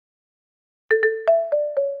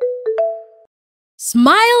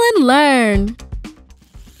Smile and learn!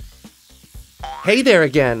 Hey there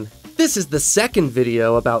again! This is the second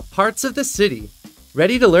video about parts of the city.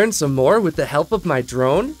 Ready to learn some more with the help of my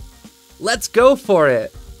drone? Let's go for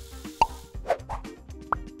it!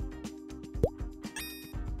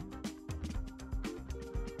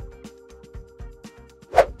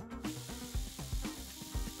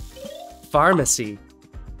 Pharmacy.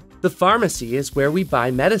 The pharmacy is where we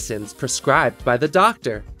buy medicines prescribed by the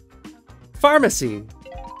doctor. Pharmacy.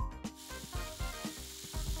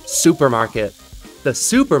 Supermarket. The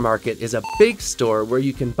supermarket is a big store where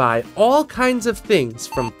you can buy all kinds of things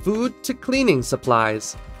from food to cleaning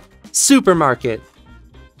supplies. Supermarket.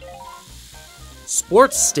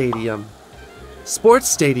 Sports stadium.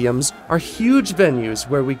 Sports stadiums are huge venues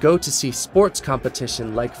where we go to see sports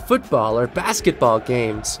competition like football or basketball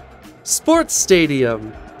games. Sports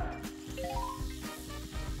stadium.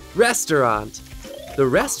 Restaurant. The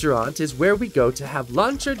restaurant is where we go to have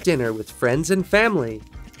lunch or dinner with friends and family.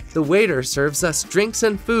 The waiter serves us drinks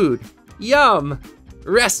and food. Yum!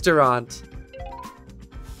 Restaurant.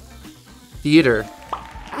 Theater.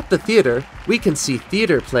 At the theater, we can see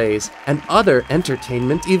theater plays and other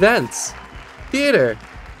entertainment events. Theater.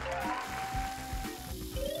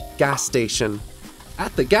 Gas station.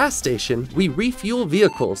 At the gas station, we refuel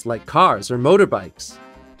vehicles like cars or motorbikes.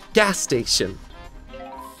 Gas station.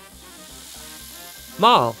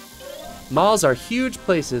 Mall. Malls are huge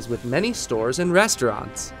places with many stores and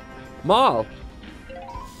restaurants. Mall.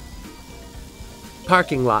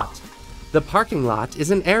 Parking lot. The parking lot is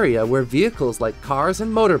an area where vehicles like cars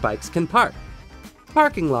and motorbikes can park.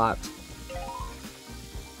 Parking lot.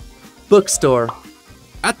 Bookstore.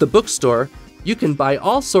 At the bookstore, you can buy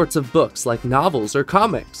all sorts of books like novels or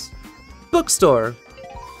comics. Bookstore.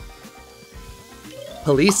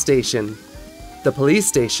 Police station. The police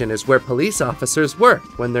station is where police officers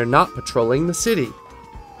work when they're not patrolling the city.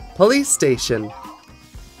 Police station.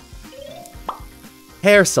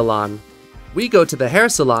 Hair salon. We go to the hair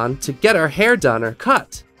salon to get our hair done or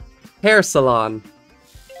cut. Hair salon.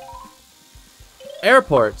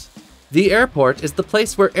 Airport. The airport is the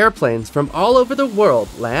place where airplanes from all over the world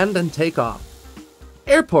land and take off.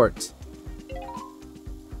 Airport.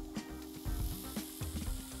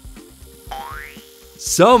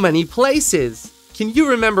 So many places! Can you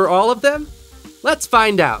remember all of them? Let's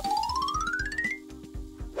find out.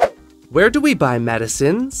 Where do we buy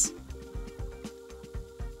medicines?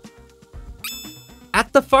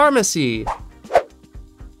 At the pharmacy.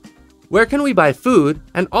 Where can we buy food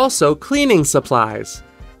and also cleaning supplies?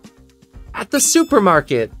 At the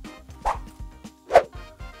supermarket.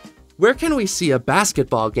 Where can we see a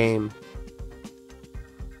basketball game?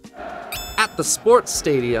 At the sports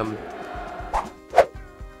stadium.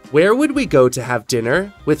 Where would we go to have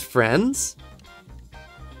dinner with friends?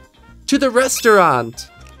 To the restaurant.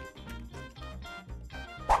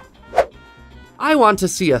 I want to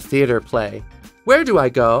see a theater play. Where do I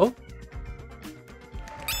go?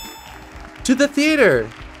 To the theater.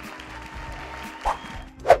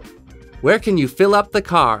 Where can you fill up the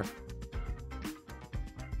car?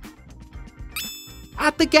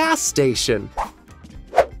 At the gas station.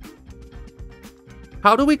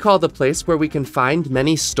 How do we call the place where we can find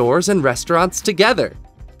many stores and restaurants together?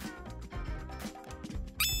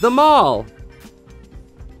 The mall.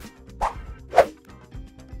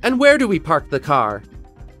 And where do we park the car?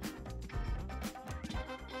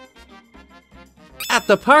 At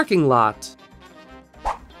the parking lot.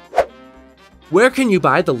 Where can you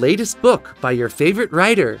buy the latest book by your favorite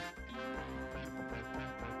writer?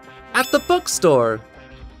 At the bookstore.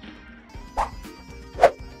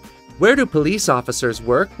 Where do police officers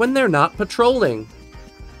work when they're not patrolling?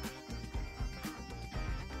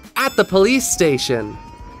 At the police station.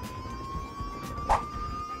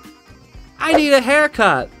 I need a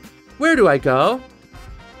haircut. Where do I go?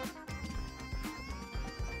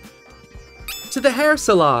 To the hair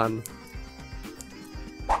salon.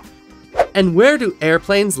 And where do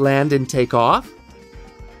airplanes land and take off?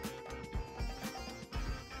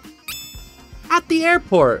 At the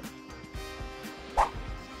airport.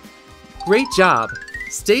 Great job!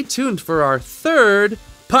 Stay tuned for our third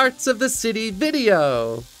Parts of the City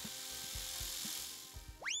video!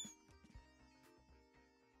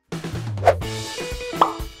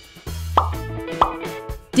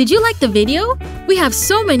 Did you like the video? We have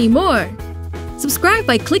so many more! Subscribe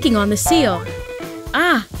by clicking on the seal.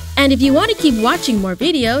 And if you want to keep watching more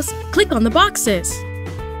videos, click on the boxes.